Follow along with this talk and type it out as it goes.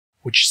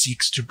which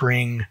seeks to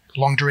bring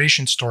long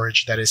duration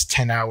storage that is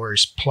 10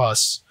 hours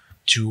plus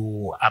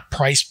to a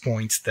price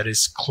point that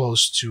is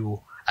close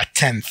to a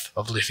tenth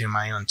of lithium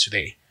ion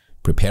today.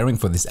 Preparing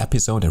for this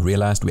episode, I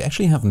realized we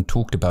actually haven't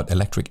talked about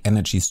electric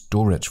energy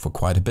storage for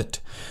quite a bit.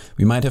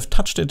 We might have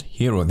touched it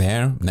here or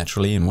there,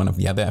 naturally, in one of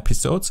the other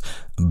episodes,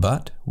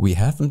 but we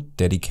haven't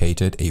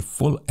dedicated a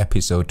full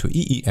episode to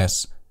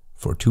EES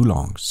for too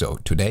long. So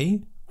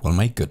today, we'll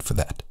make good for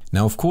that.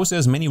 Now, of course,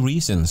 there's many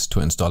reasons to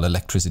install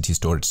electricity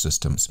storage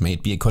systems. May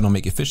it be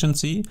economic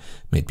efficiency,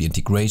 may it be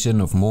integration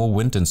of more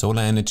wind and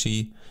solar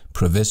energy,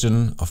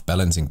 provision of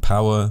balancing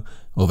power,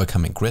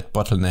 overcoming grid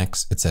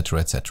bottlenecks, etc.,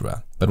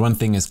 etc. But one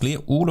thing is clear,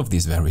 all of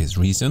these various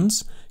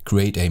reasons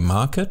create a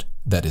market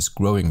that is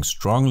growing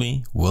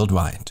strongly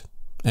worldwide.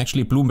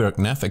 Actually, Bloomberg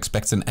NEF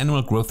expects an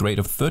annual growth rate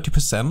of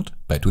 30%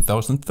 by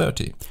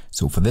 2030.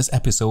 So for this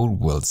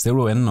episode, we'll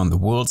zero in on the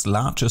world's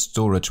largest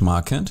storage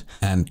market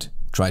and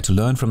try to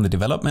learn from the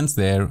developments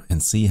there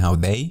and see how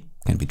they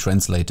can be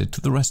translated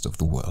to the rest of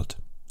the world.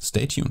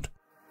 Stay tuned.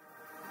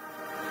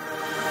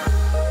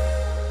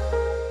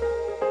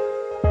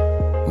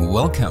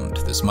 Welcome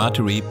to the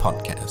Smartery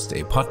podcast,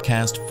 a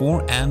podcast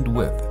for and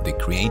with the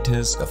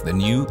creators of the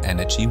new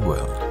energy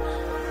world.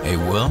 A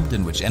world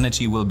in which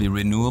energy will be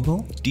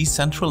renewable,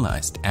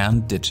 decentralized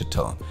and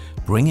digital,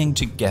 bringing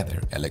together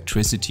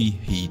electricity,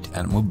 heat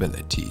and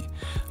mobility.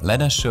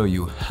 Let us show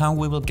you how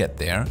we will get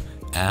there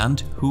and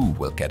who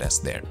will get us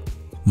there.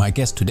 My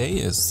guest today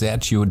is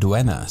Sergio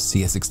Duenàs.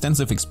 He has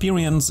extensive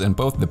experience in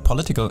both the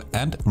political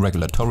and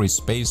regulatory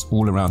space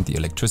all around the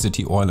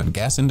electricity, oil and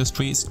gas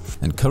industries.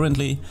 And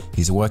currently,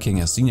 he's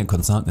working as senior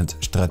consultant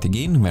at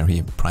Strategen, where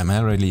he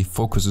primarily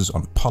focuses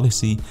on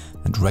policy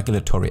and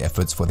regulatory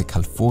efforts for the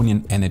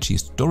Californian Energy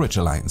Storage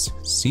Alliance,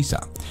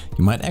 CESA.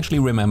 You might actually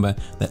remember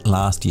that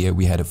last year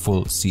we had a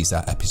full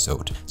CESA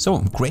episode. So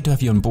great to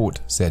have you on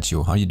board,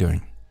 Sergio. How are you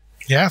doing?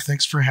 Yeah,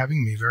 thanks for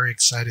having me. Very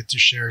excited to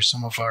share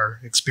some of our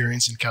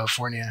experience in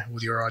California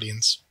with your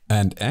audience.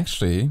 And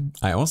actually,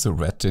 I also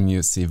read in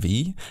your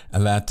CV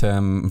that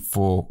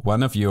for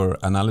one of your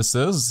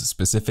analyses,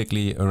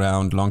 specifically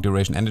around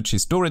long-duration energy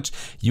storage,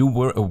 you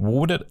were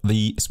awarded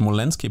the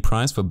Smolensky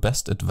Prize for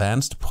Best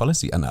Advanced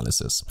Policy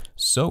Analysis.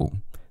 So,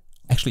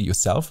 actually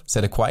yourself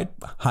set a quite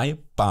high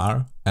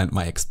bar, and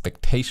my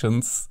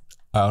expectations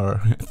are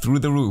through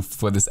the roof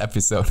for this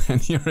episode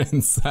and your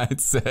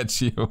insights,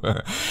 Sergio.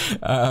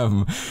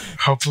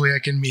 Hopefully I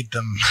can meet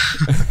them.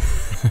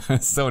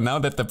 So now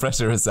that the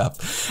pressure is up,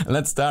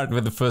 let's start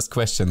with the first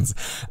questions.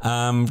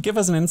 Give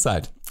us an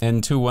insight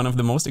into one of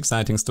the most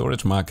exciting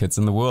storage markets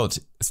in the world,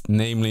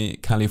 namely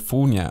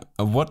California.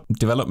 What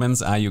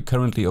developments are you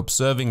currently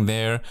observing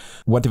there?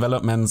 What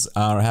developments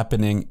are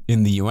happening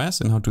in the US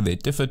and how do they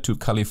differ to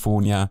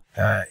California?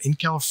 In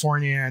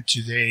California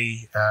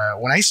today,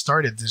 when I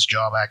started this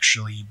job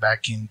actually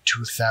back in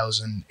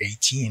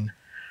 2018,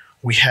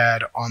 we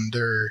had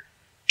under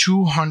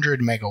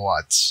 200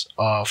 megawatts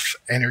of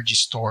energy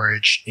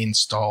storage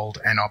installed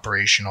and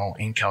operational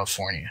in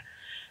California.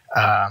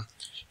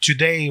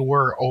 Today,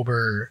 we're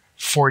over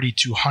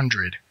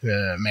 4,200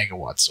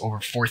 megawatts, over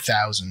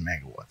 4,000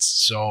 megawatts.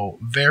 So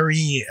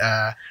very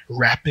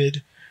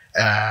rapid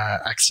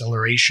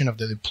acceleration of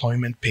the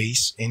deployment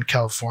pace in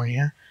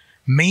California,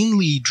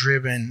 mainly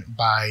driven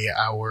by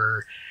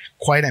our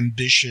quite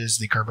ambitious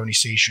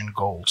decarbonization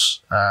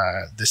goals.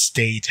 The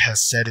state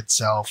has set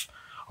itself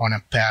on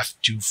a path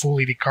to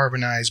fully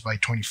decarbonize by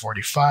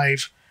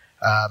 2045,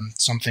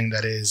 something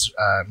that is,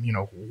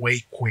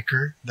 way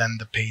quicker than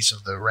the pace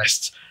of the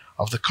rest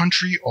of the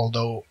country,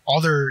 although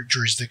other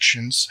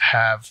jurisdictions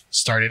have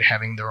started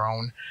having their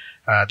own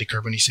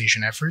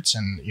decarbonization efforts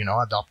and,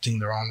 adopting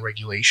their own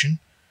regulation.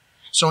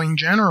 So in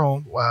general,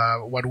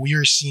 what we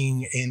are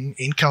seeing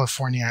in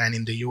California and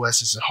in the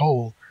US as a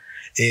whole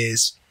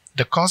is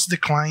the cost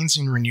declines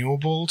in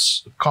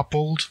renewables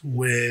coupled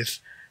with,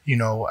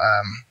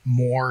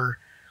 more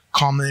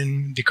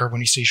common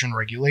decarbonization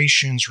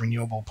regulations,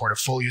 renewable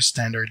portfolio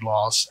standard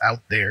laws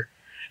out there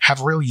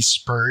have really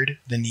spurred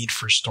the need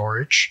for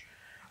storage.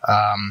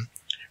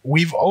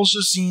 We've also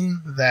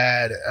seen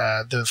that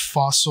the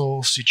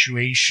fossil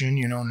situation,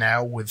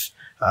 now with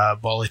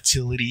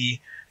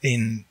volatility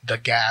in the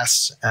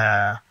gas,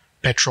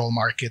 petrol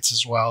markets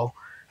as well,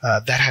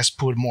 that has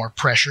put more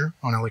pressure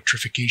on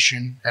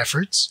electrification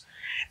efforts.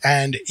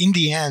 And in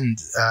the end,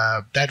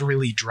 that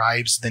really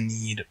drives the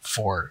need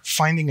for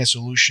finding a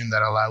solution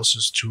that allows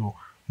us to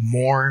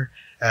more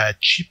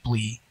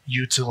cheaply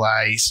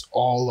utilize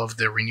all of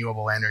the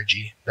renewable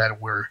energy that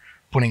we're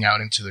putting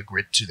out into the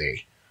grid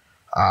today.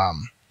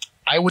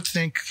 I would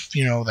think,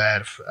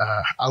 that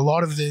a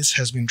lot of this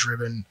has been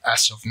driven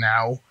as of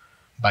now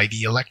by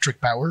the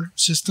electric power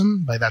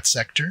system, by that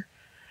sector.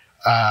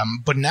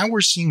 But now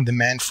we're seeing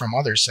demand from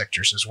other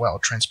sectors as well.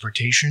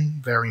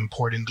 Transportation, very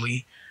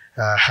importantly,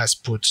 has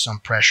put some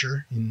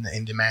pressure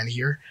in demand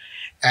here.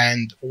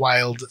 And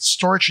while the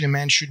storage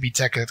demand should be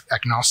tech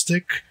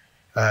agnostic,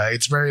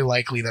 it's very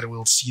likely that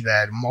we'll see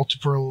that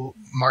multiple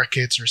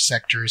markets or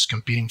sectors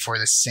competing for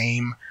the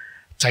same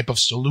type of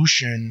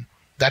solution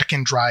that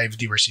can drive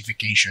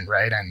diversification,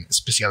 right, and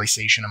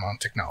specialization among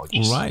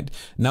technologies. Right.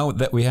 Now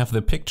that we have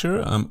the picture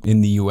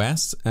in the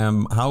US,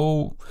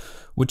 how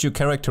would you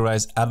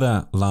characterize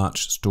other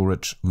large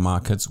storage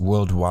markets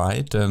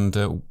worldwide,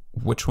 and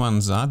which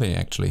ones are they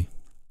actually?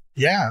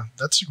 Yeah,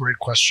 that's a great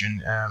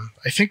question.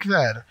 I think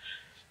that,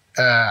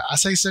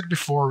 as I said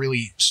before,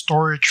 really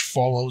storage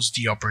follows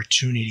the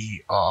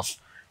opportunity of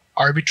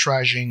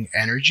arbitraging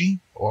energy,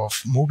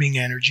 of moving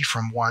energy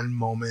from one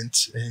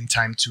moment in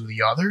time to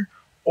the other,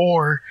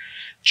 or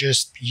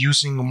just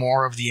using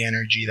more of the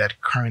energy that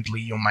currently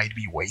you might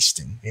be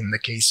wasting. In the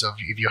case of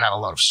if you have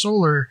a lot of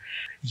solar,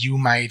 you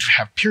might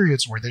have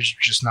periods where there's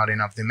just not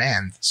enough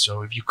demand.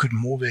 So if you could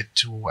move it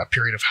to a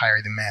period of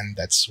higher demand,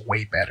 that's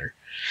way better.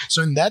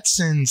 So in that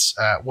sense,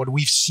 what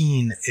we've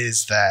seen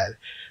is that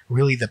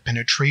really the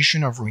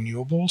penetration of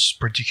renewables,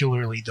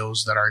 particularly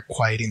those that are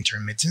quite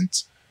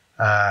intermittent,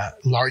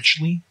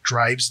 largely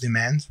drives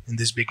demand in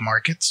these big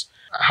markets.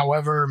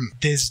 However,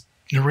 this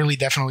really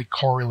definitely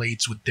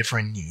correlates with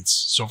different needs.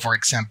 So for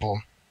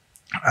example,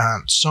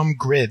 some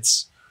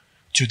grids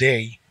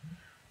today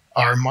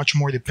are much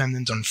more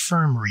dependent on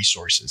firm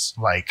resources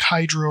like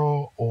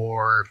hydro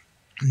or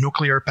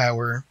nuclear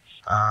power,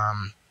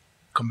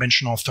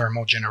 conventional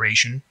thermal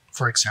generation,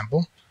 for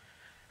example.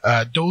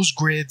 Those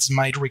grids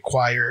might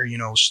require,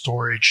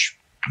 storage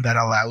that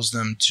allows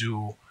them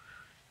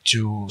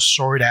to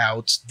sort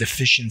out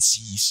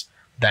deficiencies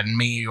that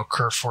may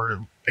occur for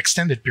an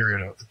extended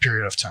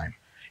period of time.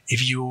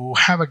 If you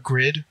have a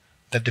grid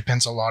that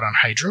depends a lot on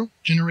hydro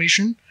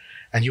generation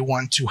and you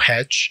want to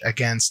hedge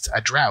against a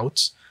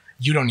drought,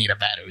 you don't need a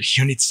battery.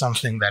 You need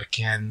something that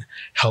can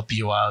help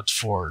you out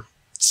for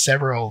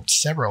several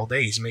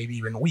days, maybe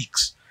even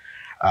weeks.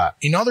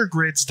 In other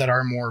grids that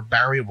are more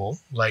variable,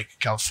 like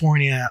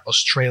California,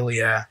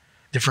 Australia,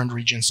 different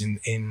regions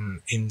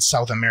in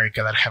South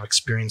America that have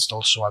experienced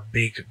also a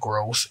big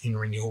growth in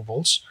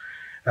renewables,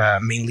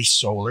 mainly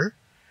solar,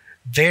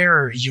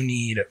 there you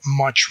need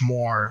much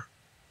more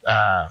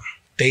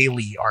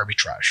daily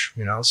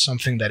arbitrage,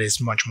 something that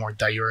is much more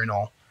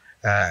diurnal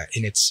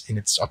in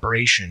its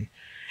operation.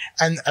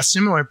 And a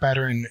similar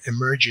pattern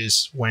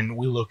emerges when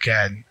we look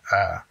at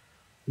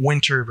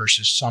winter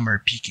versus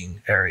summer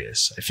peaking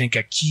areas. I think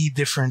a key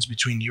difference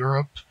between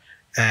Europe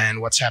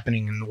and what's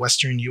happening in the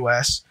Western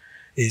US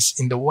is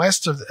in the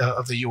west of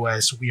the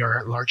US, we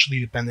are largely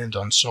dependent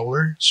on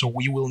solar. So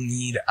we will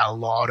need a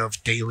lot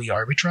of daily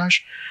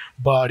arbitrage.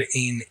 But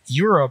in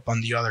Europe,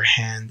 on the other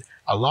hand,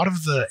 a lot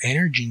of the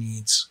energy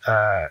needs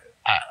are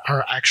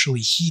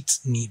actually heat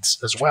needs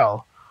as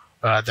well,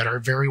 that are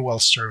very well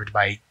served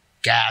by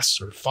gas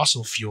or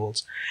fossil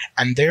fuels.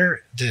 And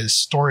there, the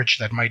storage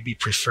that might be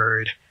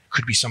preferred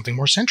could be something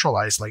more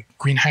centralized, like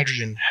green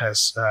hydrogen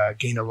has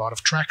gained a lot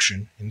of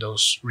traction in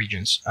those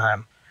regions.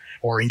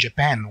 Or in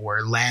Japan,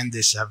 where land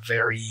is a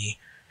very,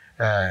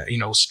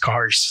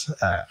 scarce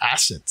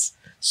asset.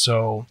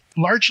 So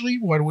largely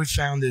what we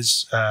found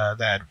is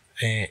that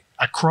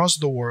across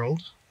the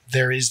world,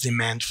 there is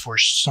demand for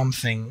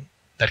something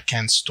that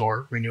can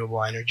store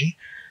renewable energy.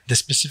 The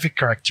specific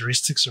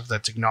characteristics of the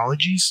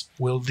technologies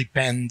will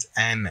depend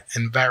and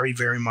vary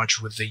very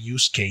much with the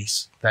use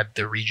case that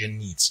the region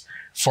needs.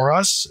 For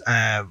us,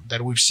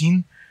 that we've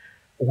seen,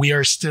 we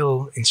are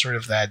still in sort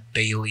of that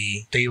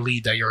daily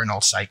diurnal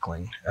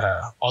cycling.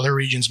 Other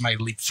regions might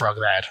leapfrog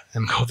that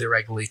and go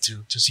directly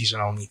to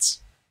seasonal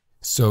needs.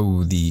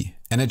 So the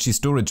energy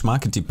storage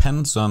market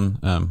depends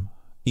on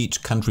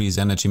each country's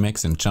energy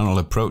mix and general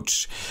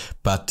approach.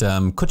 But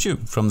could you,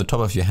 from the top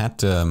of your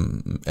head,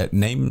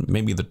 name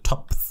maybe the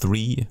top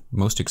 3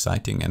 most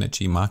exciting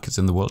energy markets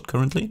in the world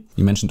currently?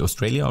 You mentioned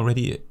Australia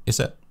already. Is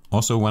that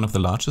also one of the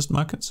largest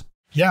markets?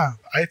 Yeah,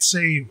 I'd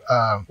say,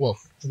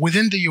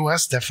 within the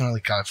US, definitely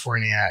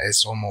California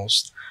is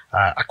almost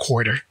a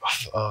quarter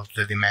of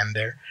the demand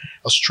there.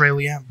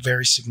 Australia,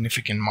 very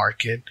significant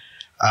market.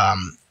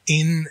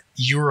 In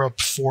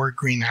Europe, for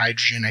green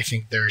hydrogen, I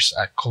think there's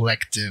a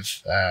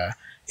collective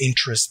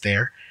interest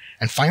there.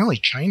 And finally,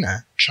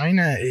 China.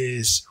 China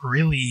is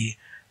really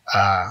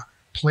a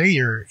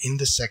player in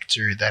the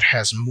sector that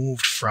has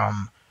moved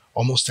from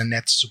almost a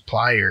net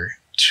supplier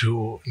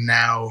to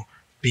now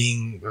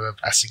being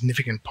a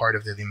significant part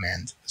of the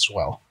demand as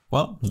well.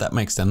 Well, that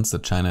makes sense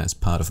that China is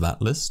part of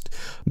that list.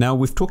 Now,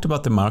 we've talked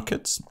about the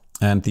markets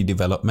and the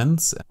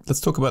developments. Let's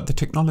talk about the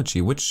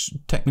technology. Which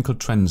technical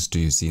trends do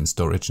you see in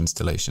storage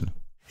installation?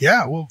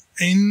 Yeah, well,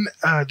 in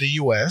the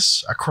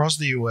US, across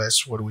the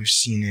US, what we've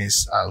seen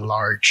is a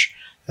large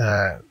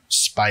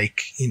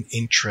spike in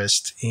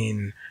interest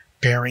in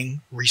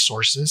pairing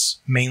resources,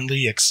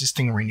 mainly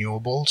existing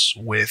renewables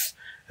with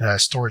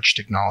storage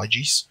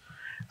technologies.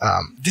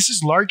 This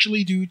is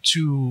largely due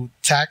to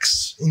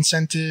tax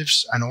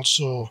incentives and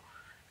also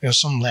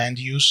some land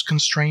use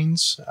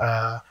constraints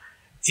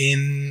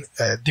in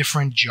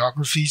different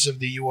geographies of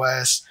the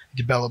US,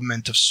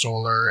 development of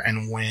solar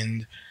and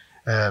wind,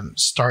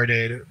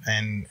 started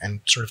and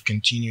sort of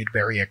continued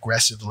very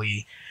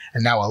aggressively.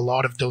 And now a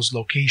lot of those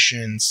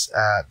locations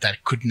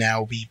that could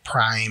now be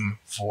prime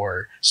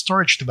for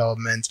storage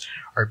development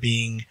are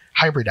being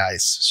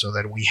hybridized so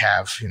that we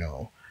have,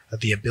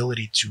 the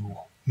ability to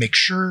make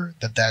sure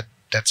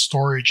that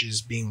storage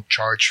is being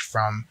charged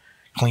from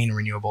clean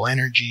renewable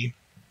energy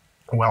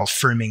while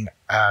firming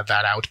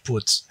that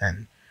output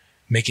and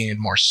making it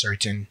more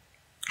certain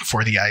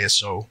for the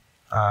ISO,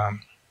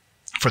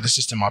 for the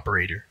system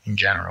operator in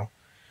general.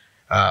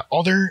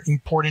 Other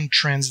important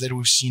trends that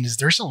we've seen is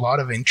there's a lot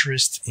of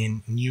interest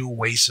in new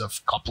ways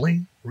of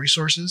coupling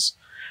resources,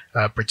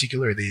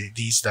 particularly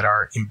these that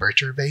are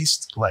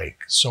inverter-based,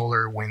 like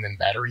solar, wind, and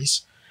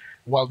batteries.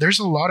 While there's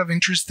a lot of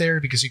interest there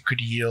because it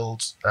could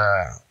yield,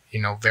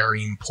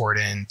 very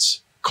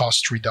important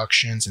cost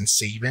reductions and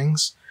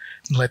savings,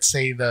 let's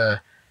say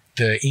the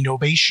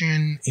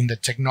innovation in the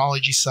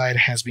technology side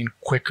has been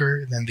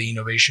quicker than the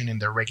innovation in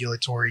the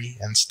regulatory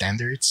and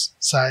standards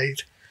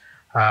side.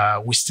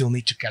 We still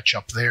need to catch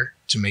up there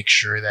to make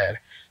sure that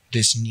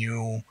these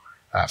new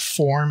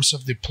forms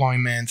of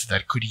deployment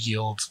that could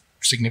yield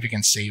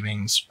significant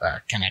savings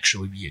can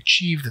actually be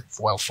achieved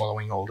while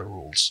following all the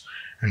rules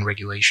and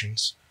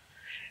regulations.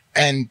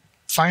 And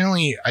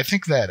finally, I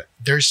think that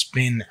there's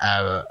been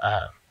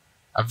a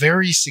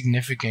very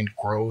significant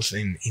growth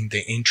in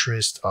the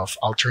interest of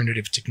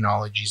alternative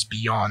technologies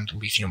beyond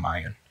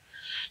lithium-ion.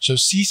 So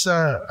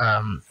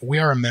CISA, we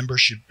are a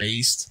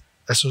membership-based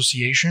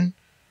association.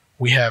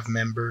 We have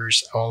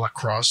members all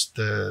across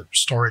the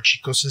storage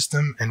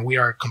ecosystem, and we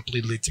are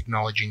completely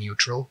technology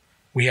neutral.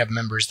 We have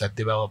members that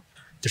develop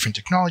different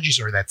technologies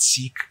or that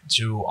seek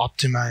to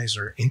optimize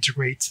or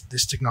integrate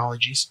these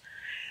technologies.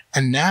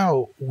 And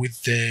now,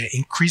 with the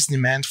increased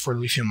demand for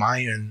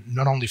lithium-ion,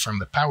 not only from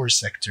the power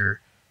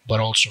sector, but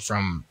also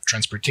from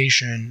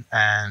transportation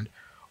and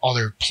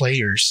other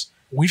players,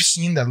 we've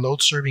seen that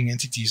load-serving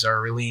entities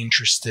are really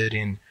interested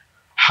in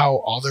how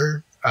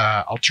other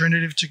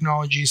alternative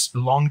technologies,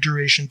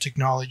 long-duration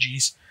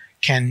technologies,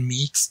 can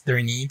meet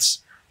their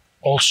needs.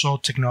 Also,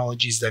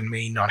 technologies that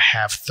may not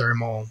have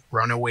thermal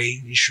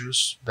runaway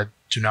issues, that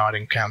do not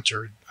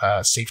encounter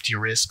safety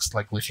risks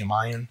like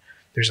lithium-ion.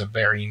 There's a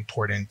very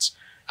important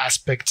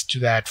aspect to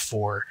that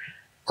for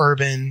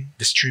urban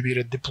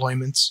distributed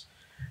deployments.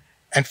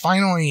 And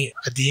finally,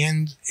 at the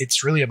end,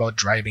 it's really about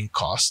driving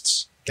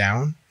costs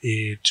down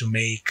to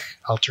make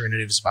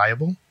alternatives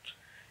viable.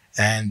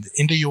 And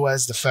in the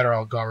US, the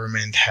federal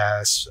government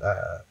has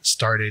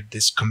started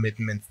this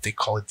commitment. They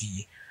call it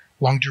the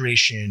Long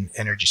Duration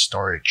Energy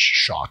Storage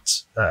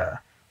SHOT,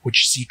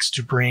 which seeks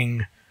to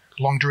bring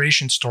long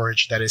duration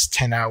storage that is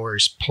 10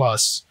 hours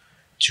plus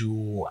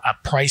to a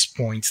price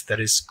point that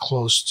is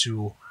close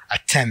to a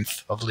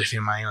tenth of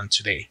lithium-ion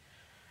today.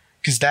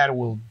 Because that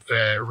will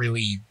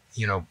really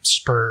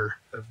spur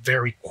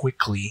very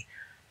quickly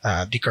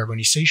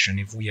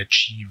decarbonization if we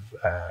achieve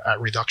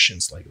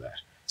reductions like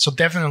that. So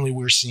definitely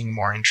we're seeing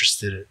more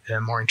interest in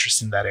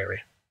that area.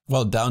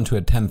 Well, down to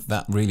a tenth,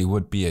 that really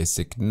would be a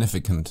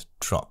significant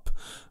drop.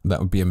 That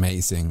would be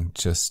amazing,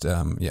 just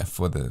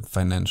for the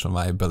financial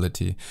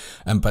viability.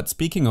 But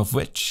speaking of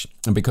which,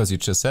 because you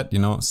just said,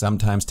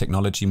 sometimes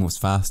technology moves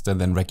faster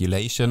than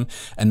regulation.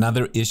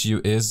 Another issue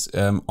is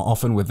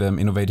often with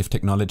innovative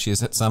technology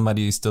is that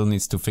somebody still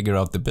needs to figure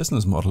out the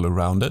business model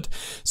around it.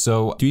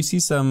 So do you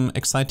see some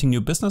exciting new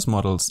business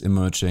models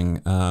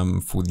emerging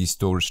for the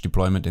storage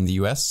deployment in the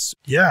US?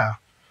 Yeah.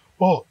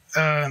 Well,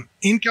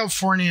 in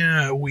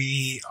California,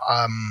 we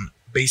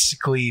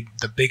basically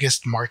the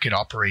biggest market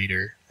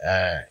operator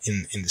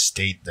in the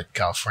state, the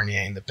California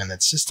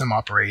Independent System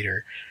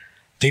Operator.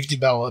 They've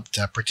developed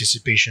a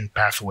participation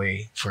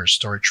pathway for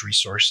storage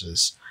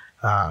resources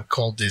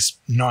called this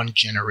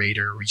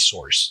non-generator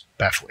resource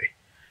pathway,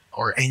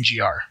 or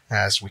NGR,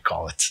 as we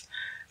call it.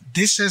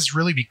 This has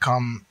really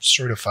become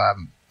sort of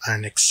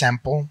an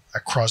example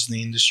across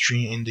the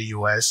industry in the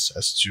US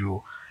as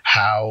to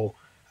how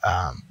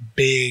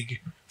big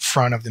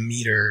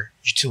front-of-the-meter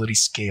utility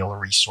scale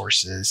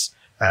resources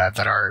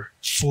that are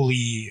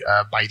fully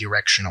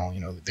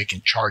bidirectional, they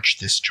can charge,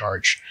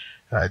 discharge,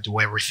 do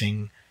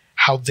everything,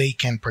 how they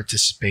can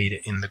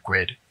participate in the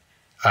grid.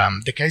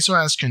 The CAISO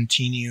has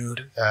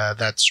continued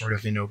that sort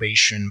of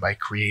innovation by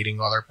creating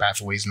other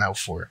pathways now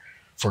for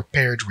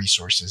paired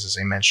resources, as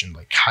I mentioned,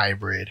 like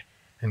hybrid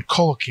and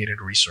co-located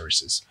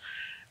resources.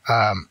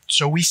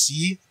 So we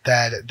see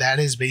that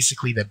is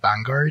basically the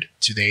vanguard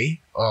today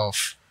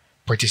of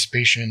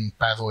participation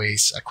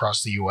pathways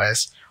across the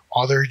US.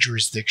 Other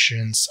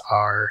jurisdictions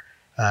are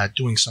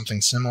doing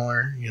something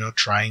similar,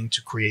 trying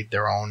to create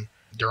their own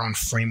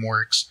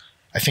frameworks.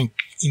 I think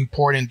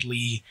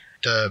importantly,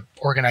 the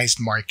organized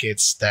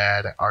markets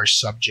that are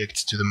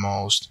subject to the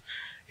most,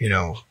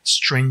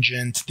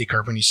 stringent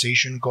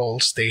decarbonization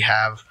goals, they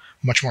have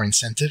much more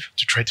incentive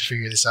to try to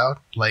figure this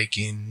out. Like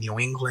in New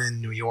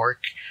England, New York,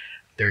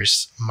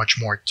 there's much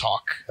more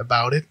talk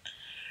about it.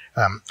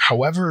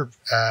 However,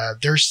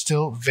 there's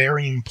still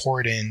very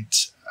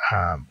important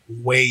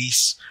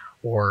ways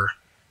or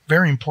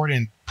very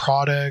important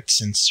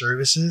products and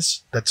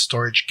services that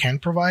storage can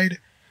provide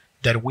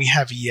that we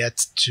have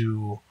yet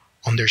to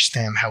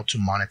understand how to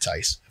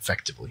monetize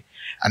effectively.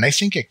 And I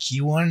think a key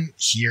one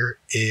here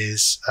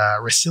is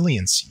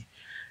resiliency.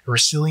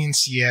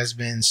 Resiliency has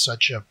been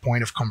such a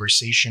point of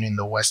conversation in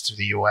the west of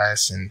the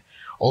US and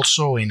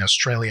also in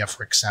Australia,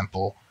 for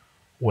example,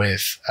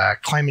 with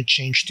climate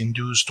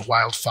change-induced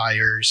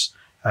wildfires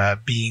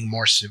being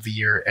more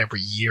severe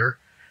every year.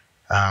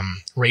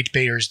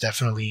 Ratepayers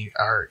definitely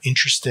are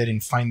interested in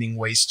finding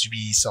ways to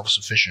be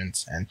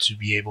self-sufficient and to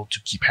be able to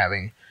keep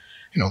having,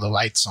 the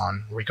lights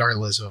on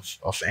regardless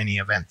of any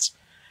event.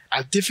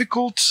 A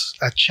difficult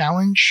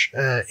challenge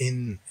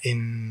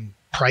in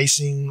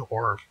pricing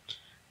or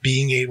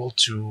being able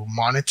to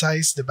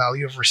monetize the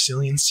value of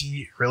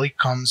resiliency really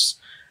comes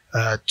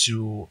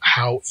to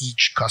how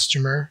each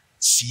customer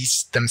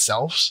sees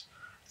themselves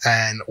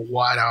and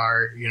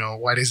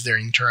what is their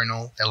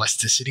internal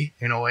elasticity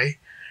in a way.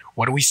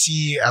 What we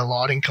see a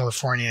lot in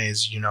California is,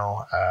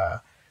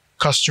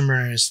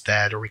 customers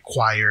that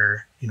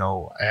require,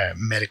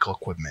 medical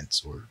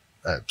equipment or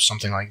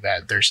something like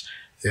that. There's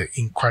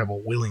incredible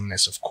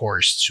willingness, of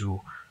course,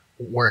 to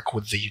work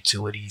with the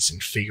utilities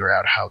and figure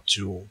out how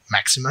to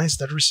maximize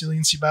that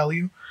resiliency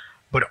value.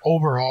 But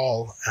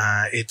overall,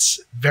 it's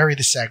very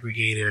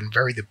disaggregated and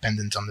very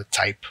dependent on the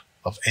type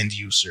of end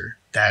user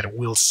that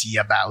will see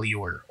a value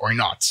or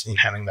not in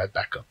having that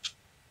backup.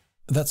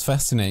 That's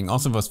fascinating.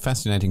 Also, it was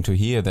fascinating to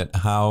hear that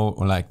how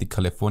the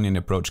Californian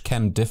approach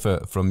can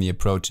differ from the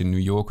approach in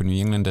New York or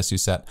New England, as you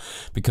said,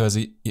 because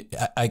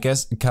I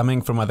guess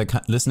coming from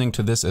listening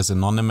to this as a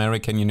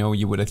non-American,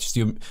 you would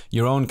assume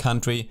your own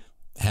country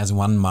has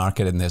one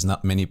market and there's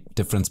not many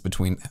difference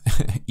between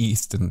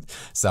East and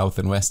South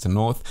and West and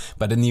North.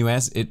 But in the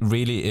US, it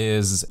really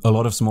is a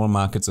lot of small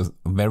markets with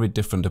very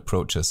different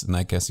approaches. And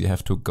I guess you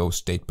have to go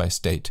state by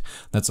state.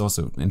 That's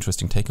also an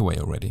interesting takeaway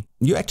already.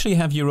 You actually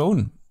have your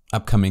own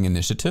upcoming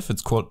initiative.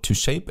 It's called To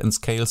Shape and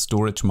Scale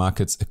Storage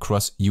Markets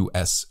Across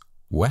US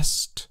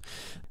West.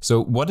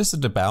 So what is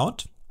it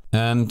about?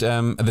 And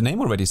the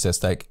name already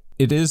says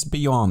it is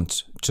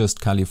beyond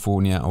just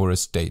California or a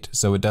state.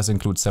 So it does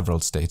include several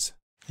states.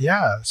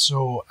 Yeah,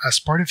 so as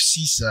part of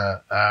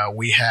CISA,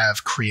 we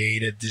have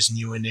created this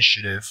new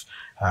initiative.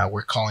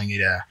 We're calling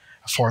it a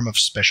form of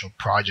special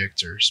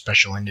project or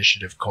special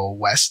initiative called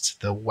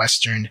WEST, the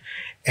Western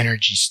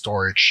Energy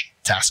Storage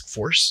Task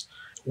Force.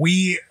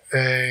 We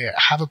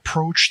have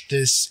approached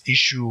this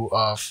issue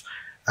of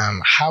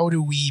how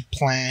do we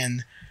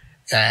plan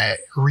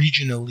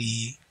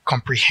regionally,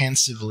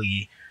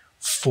 comprehensively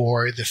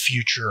for the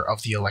future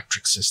of the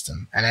electric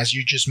system. And as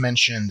you just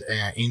mentioned,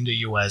 in the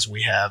US,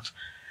 we have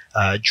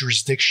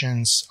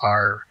jurisdictions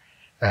are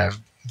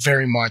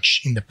very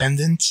much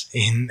independent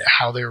in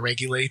how they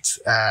regulate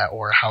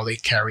or how they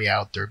carry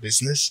out their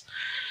business.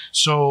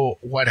 So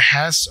what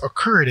has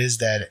occurred is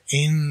that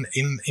in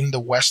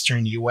the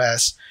Western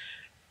US,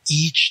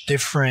 each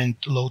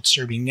different load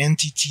serving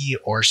entity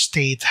or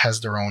state has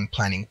their own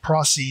planning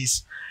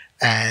process.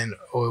 And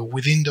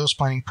within those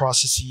planning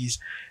processes,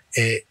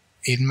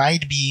 it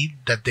might be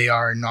that they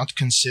are not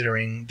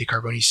considering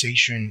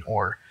decarbonization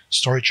or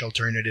storage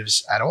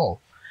alternatives at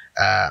all,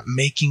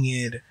 making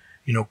it,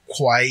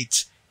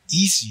 quite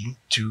easy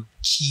to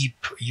keep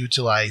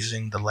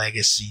utilizing the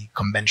legacy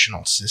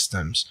conventional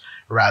systems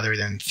rather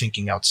than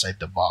thinking outside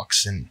the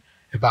box and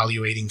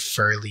evaluating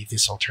fairly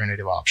these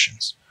alternative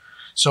options.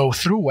 So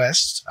through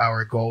WEST,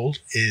 our goal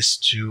is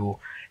to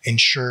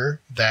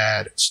ensure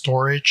that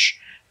storage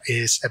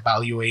is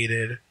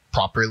evaluated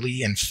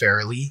properly and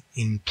fairly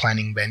in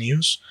planning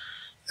venues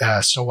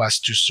so as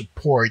to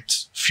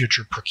support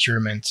future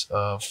procurement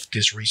of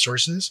these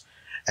resources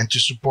and to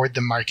support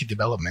the market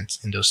development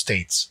in those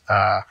states.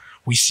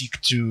 We seek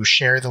to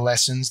share the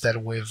lessons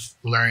that we've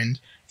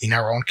learned in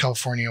our own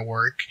California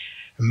work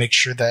and make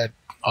sure that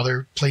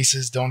other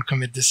places don't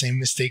commit the same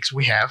mistakes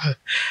we have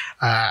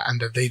and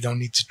that they don't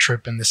need to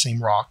trip in the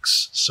same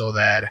rocks, so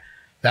that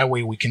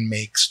way we can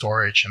make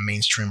storage a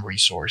mainstream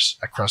resource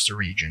across the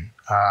region.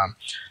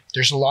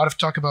 There's a lot of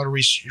talk about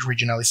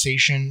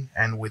regionalization,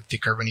 and with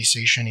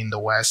decarbonization in the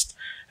West,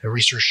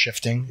 resource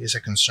shifting is a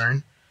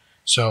concern.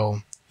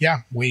 So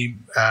yeah, we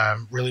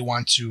really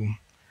want to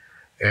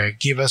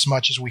give as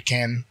much as we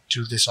can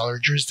to these other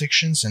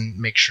jurisdictions and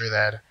make sure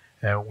that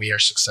we are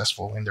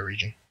successful in the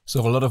region. So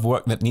a lot of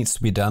work that needs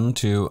to be done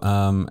to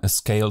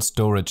scale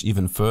storage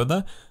even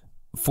further.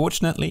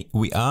 Fortunately,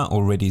 we are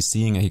already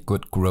seeing a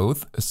good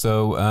growth.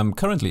 So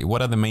currently,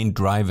 what are the main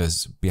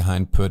drivers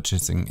behind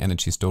purchasing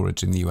energy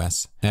storage in the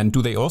US? And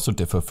do they also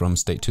differ from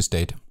state to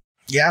state?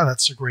 Yeah,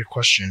 that's a great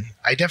question.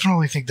 I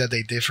definitely think that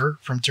they differ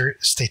from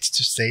state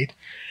to state.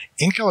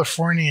 In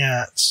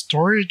California,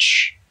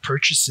 storage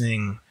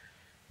purchasing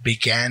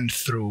began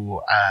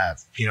through,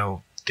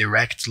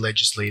 direct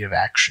legislative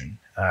action.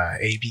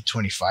 AB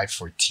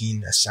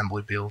 2514,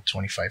 Assembly Bill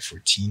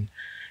 2514,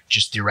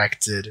 just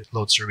directed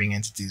load serving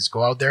entities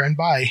go out there and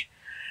buy.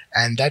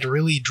 And that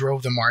really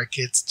drove the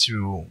market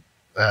to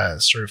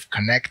sort of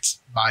connect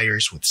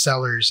buyers with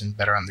sellers and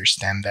better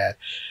understand that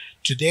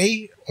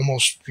Today,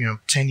 almost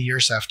 10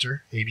 years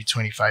after AB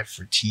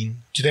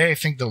 2514, today I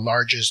think the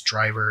largest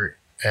driver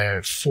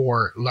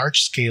for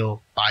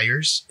large-scale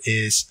buyers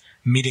is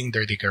meeting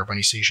their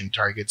decarbonization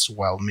targets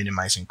while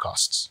minimizing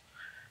costs.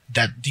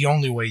 That the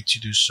only way to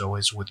do so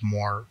is with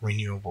more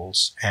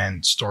renewables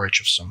and storage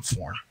of some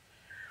form.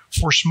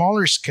 For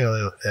smaller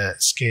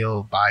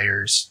scale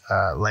buyers,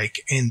 like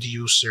end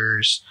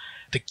users,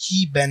 the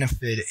key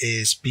benefit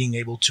is being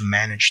able to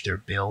manage their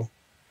bill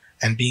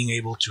and being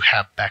able to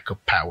have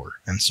backup power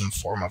and some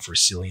form of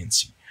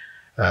resiliency.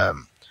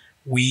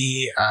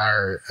 We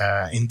are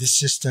in this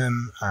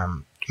system,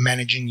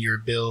 managing your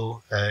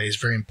bill is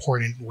very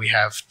important. We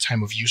have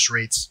time of use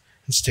rates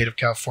in the state of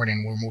California,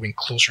 and we're moving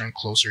closer and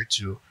closer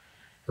to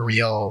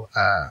real,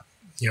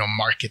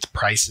 market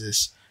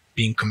prices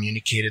being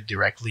communicated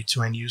directly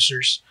to end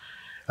users.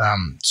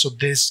 So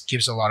this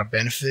gives a lot of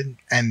benefit.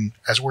 And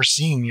as we're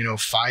seeing,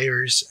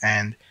 fires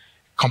and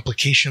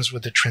complications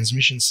with the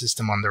transmission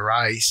system on the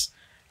rise,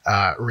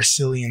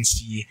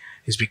 resiliency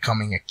is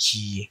becoming a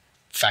key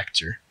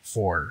factor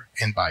for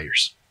end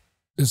buyers.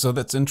 So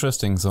that's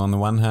interesting. So on the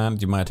one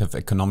hand, you might have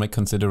economic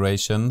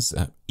considerations,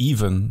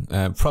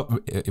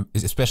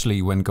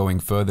 especially when going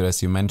further,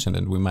 as you mentioned,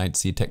 and we might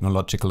see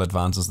technological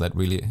advances that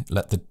really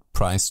let the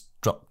price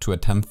drop to a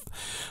tenth.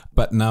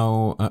 But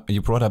now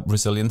you brought up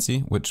resiliency,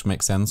 which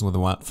makes sense with the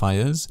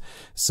wildfires.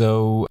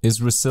 So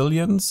is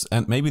resilience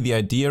and maybe the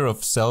idea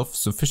of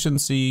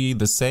self-sufficiency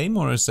the same,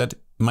 or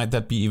might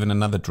that be even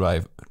another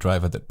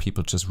driver that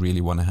people just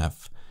really want to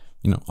have,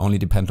 only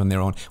depend on their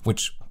own,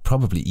 which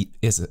probably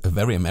is a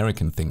very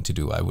American thing to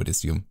do, I would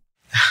assume.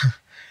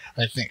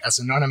 I think as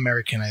a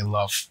non-American, I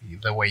love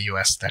the way you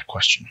asked that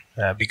question,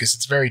 because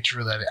it's very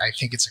true that I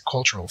think it's a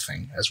cultural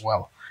thing as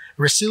well.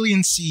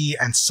 Resiliency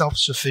and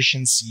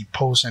self-sufficiency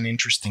pose an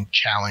interesting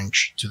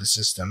challenge to the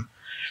system.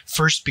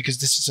 First, because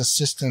this is a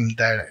system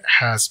that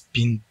has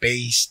been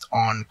based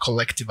on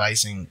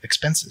collectivizing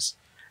expenses.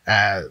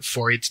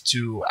 For it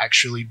to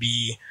actually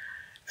be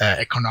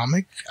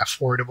economic,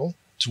 affordable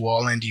to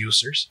all end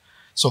users.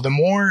 So the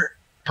more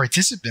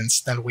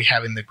participants that we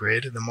have in the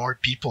grid, the more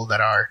people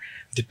that are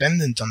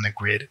dependent on the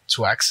grid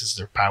to access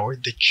their power,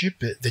 the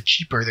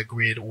cheaper the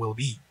grid will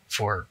be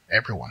for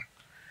everyone.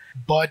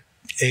 But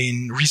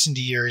in recent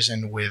years,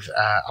 and with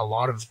a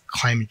lot of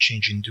climate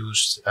change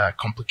induced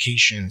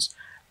complications,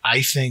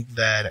 I think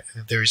that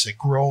there's a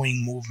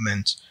growing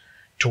movement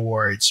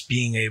towards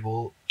being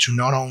able to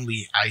not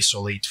only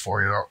isolate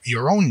for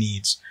your own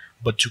needs,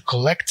 but to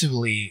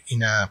collectively,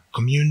 in a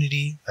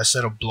community, a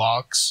set of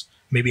blocks,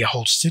 maybe a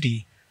whole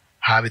city,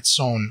 have its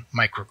own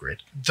microgrid.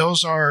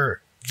 Those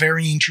are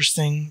very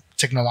interesting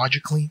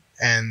technologically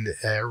and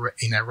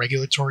in a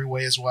regulatory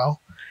way as well.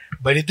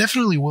 But it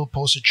definitely will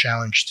pose a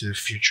challenge to the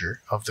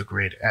future of the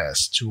grid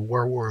as to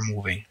where we're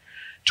moving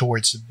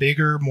towards a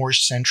bigger, more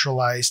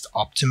centralized,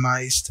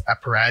 optimized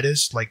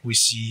apparatus like we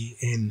see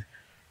in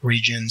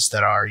regions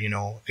that are,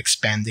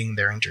 expanding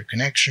their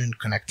interconnection,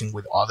 connecting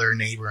with other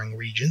neighboring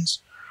regions,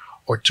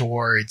 or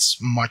towards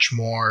much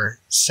more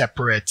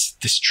separate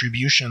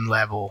distribution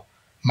level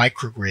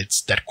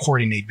microgrids that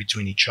coordinate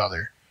between each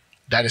other.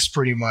 That is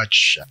pretty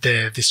much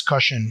the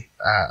discussion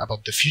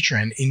about the future.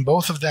 And in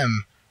both of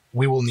them,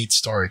 we will need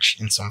storage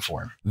in some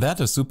form. That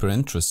is super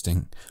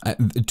interesting.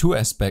 Two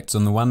aspects.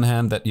 On the one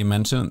hand, that you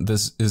mentioned,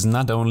 this is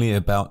not only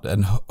about a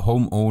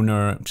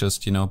homeowner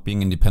just,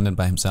 being independent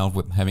by himself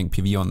with having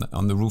PV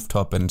on the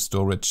rooftop and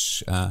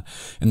storage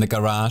in the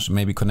garage,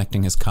 maybe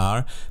connecting his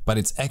car, but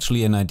it's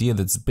actually an idea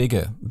that's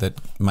bigger, that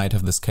might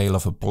have the scale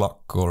of a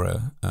block or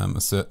a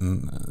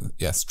certain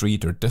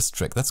street or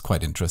district. That's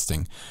quite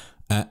interesting.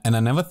 And I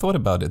never thought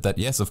about it that,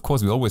 yes, of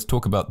course, we always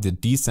talk about the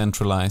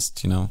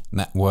decentralized,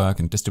 network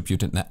and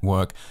distributed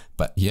network.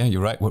 But yeah,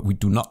 you're right. What we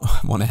do not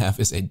want to have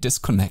is a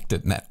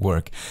disconnected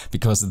network,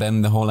 because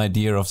then the whole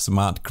idea of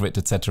smart grid,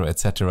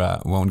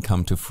 etc., won't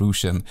come to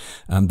fruition.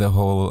 And the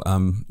whole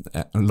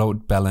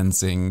load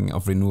balancing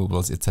of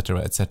renewables,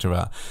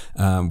 etc.,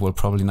 will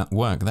probably not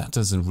work. That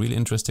is a really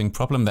interesting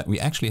problem that we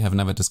actually have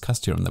never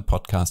discussed here on the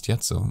podcast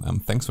yet. So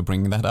thanks for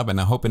bringing that up.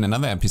 And I hope in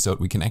another episode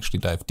we can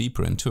actually dive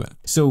deeper into it.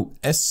 So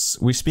as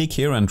we speak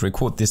here and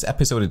record this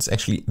episode, it's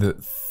actually the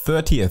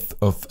 30th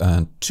of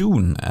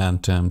June.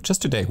 And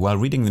just today, while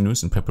reading the news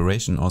in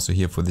preparation also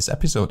here for this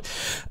episode,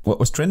 what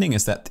was trending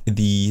is that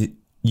the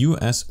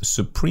US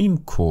Supreme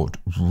Court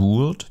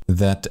ruled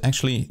that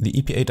actually the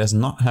EPA does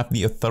not have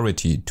the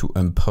authority to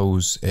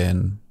impose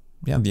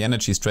the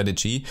energy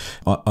strategy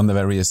on the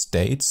various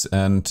states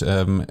and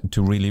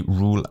to really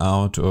rule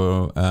out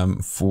or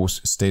force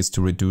states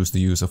to reduce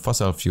the use of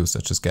fossil fuels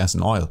such as gas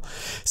and oil.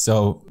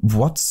 So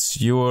what's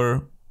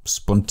your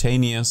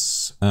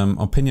spontaneous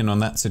opinion on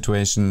that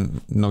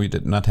situation? No, you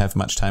did not have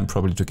much time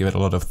probably to give it a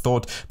lot of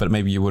thought, but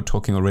maybe you were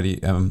talking already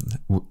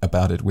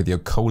about it with your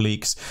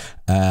colleagues.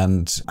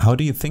 And how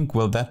do you think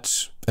will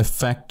that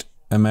affect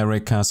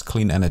America's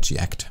Clean Energy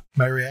Act?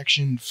 My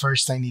reaction,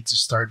 first, I need to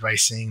start by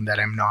saying that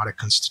I'm not a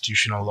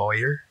constitutional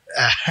lawyer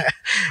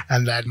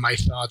and that my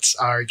thoughts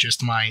are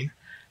just mine.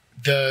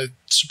 The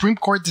Supreme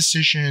Court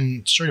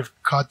decision sort of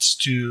cuts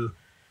to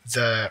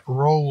the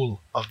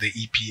role of the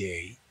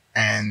EPA,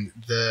 and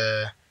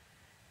the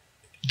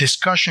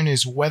discussion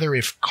is whether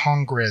if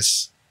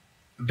Congress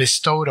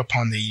bestowed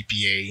upon the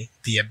EPA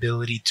the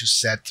ability to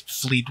set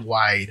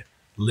fleet-wide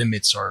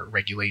limits or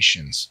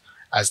regulations,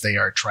 as they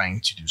are trying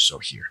to do so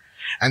here.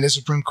 And the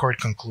Supreme Court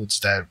concludes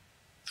that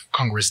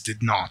Congress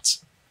did not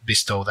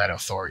bestow that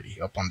authority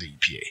upon the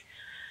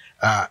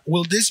EPA.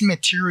 Will this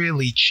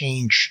materially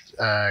change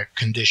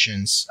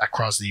conditions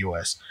across the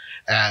U.S.?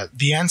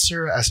 The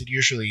answer, as it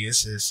usually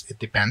is it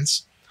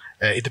depends.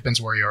 It depends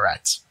where you're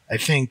at. I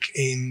think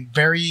in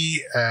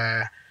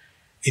the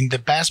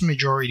vast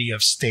majority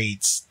of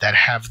states that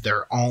have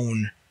their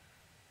own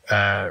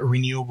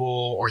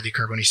renewable or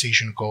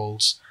decarbonization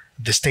goals,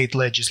 the state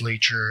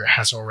legislature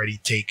has already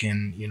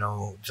taken,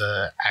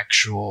 the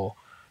actual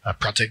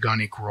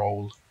protagonic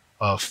role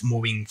of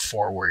moving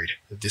forward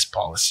this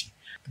policy.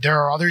 There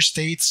are other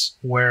states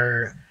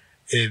where,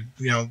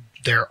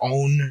 their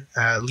own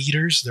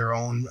leaders, their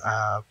own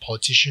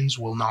politicians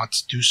will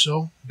not do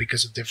so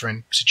because of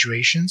different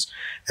situations.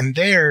 And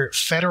their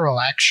federal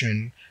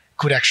action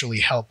could actually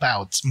help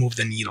out move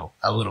the needle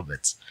a little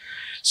bit.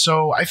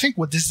 So I think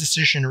what this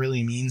decision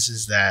really means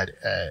is that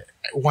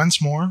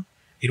once more,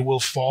 it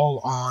will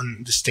fall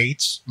on the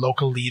states,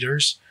 local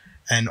leaders,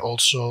 and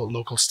also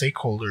local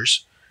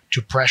stakeholders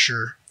to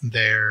pressure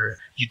their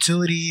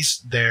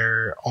utilities,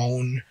 their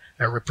own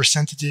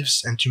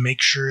representatives, and to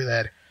make sure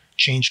that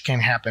change can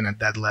happen at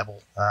that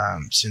level,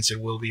 since it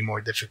will be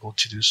more difficult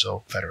to do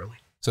so federally.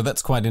 So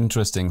that's quite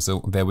interesting.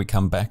 So there we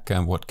come back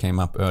what came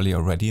up earlier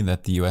already,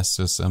 that the US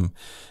is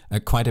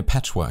quite a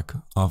patchwork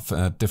of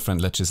different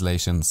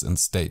legislations and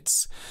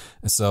states.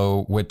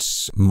 So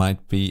which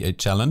might be a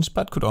challenge,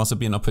 but could also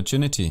be an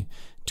opportunity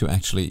to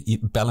actually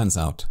balance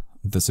out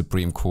the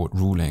Supreme Court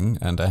ruling.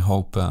 And I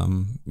hope,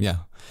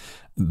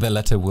 the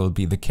latter will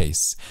be the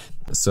case.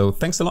 So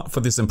thanks a lot for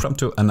this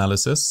impromptu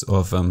analysis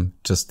of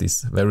just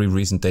this very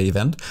recent day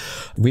event.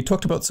 We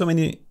talked about so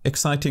many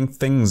exciting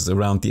things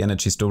around the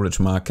energy storage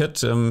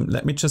market.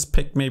 Let me just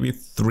pick maybe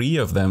 3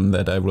 of them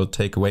that I will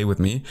take away with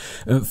me.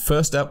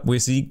 First up, we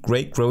see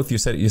great growth. You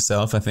said it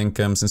yourself, I think,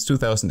 since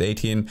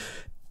 2018.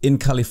 In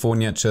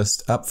California,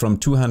 just up from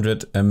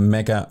 200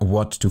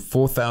 megawatt to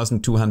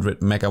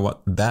 4,200 megawatt.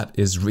 That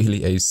is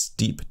really a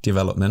steep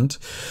development.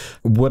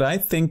 What I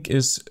think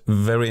is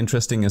very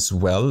interesting as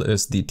well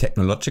is the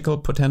technological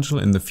potential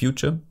in the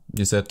future.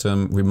 You said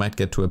we might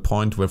get to a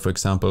point where, for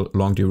example,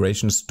 long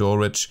duration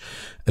storage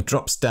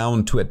drops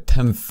down to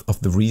 1/10 of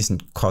the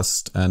recent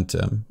cost,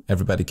 and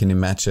everybody can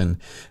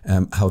imagine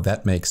how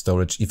that makes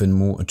storage even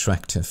more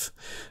attractive.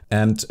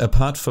 And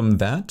apart from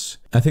that,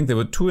 I think there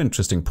were 2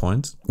 interesting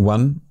points.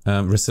 One,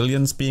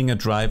 resilience being a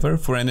driver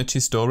for energy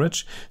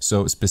storage.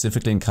 So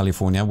specifically in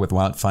California, with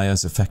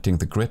wildfires affecting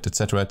the grid,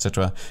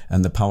 etc.,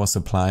 and the power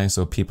supply,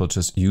 so people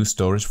just use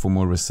storage for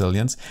more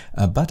resilience.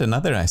 But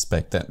another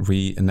aspect that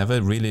we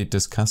never really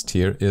discussed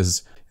here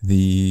is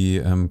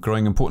the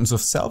growing importance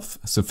of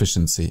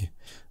self-sufficiency.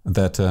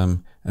 That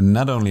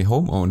not only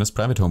homeowners,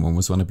 private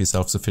homeowners want to be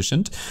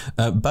self-sufficient,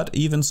 but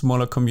even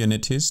smaller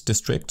communities,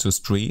 districts or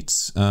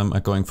streets are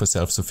going for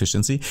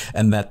self-sufficiency.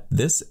 And that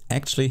this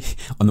actually,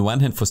 on the one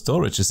hand, for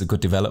storage is a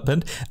good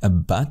development,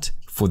 but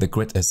for the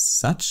grid as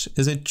such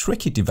is a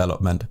tricky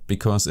development,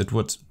 because it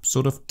would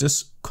sort of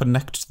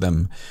disconnect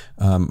them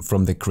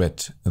from the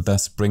grid,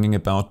 thus bringing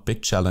about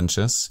big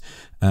challenges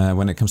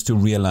when it comes to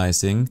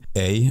realizing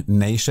a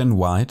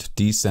nationwide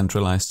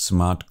decentralized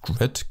smart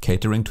grid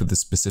catering to the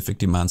specific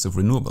demands of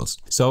renewables.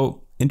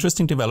 So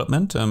interesting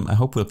development. I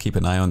hope we'll keep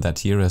an eye on that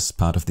here as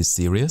part of this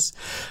series.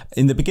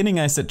 In the beginning,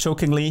 I said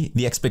jokingly,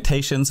 the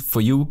expectations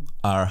for you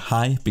are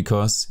high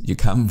because you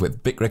come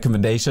with big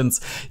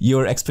recommendations.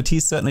 Your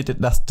expertise certainly did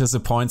not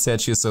disappoint,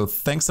 Sergio. So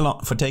thanks a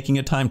lot for taking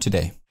your time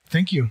today.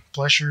 Thank you.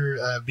 Pleasure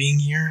being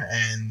here.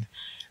 And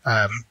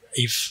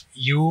if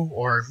you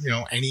or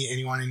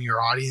anyone in your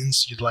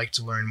audience, you'd like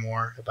to learn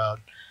more about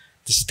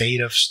the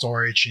state of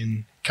storage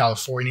in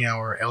California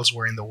or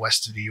elsewhere in the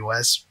west of the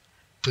U.S.,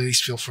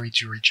 please feel free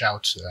to reach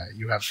out.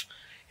 You have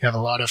a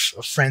lot of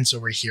friends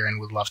over here, and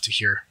would love to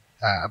hear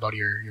about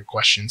your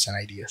questions and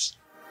ideas.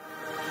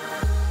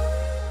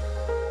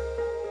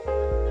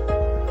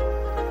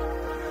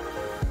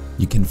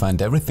 You can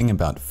find everything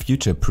about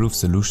future-proof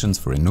solutions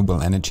for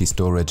renewable energy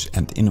storage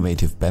and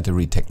innovative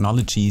battery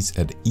technologies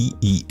at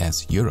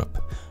EES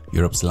Europe,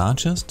 Europe's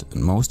largest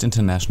and most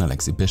international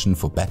exhibition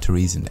for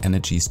batteries and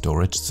energy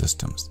storage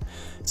systems.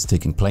 It's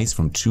taking place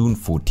from June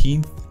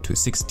 14th to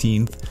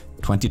 16th,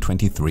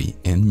 2023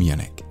 in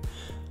Munich.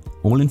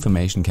 All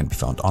information can be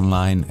found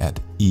online at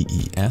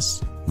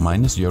ees-europe.com.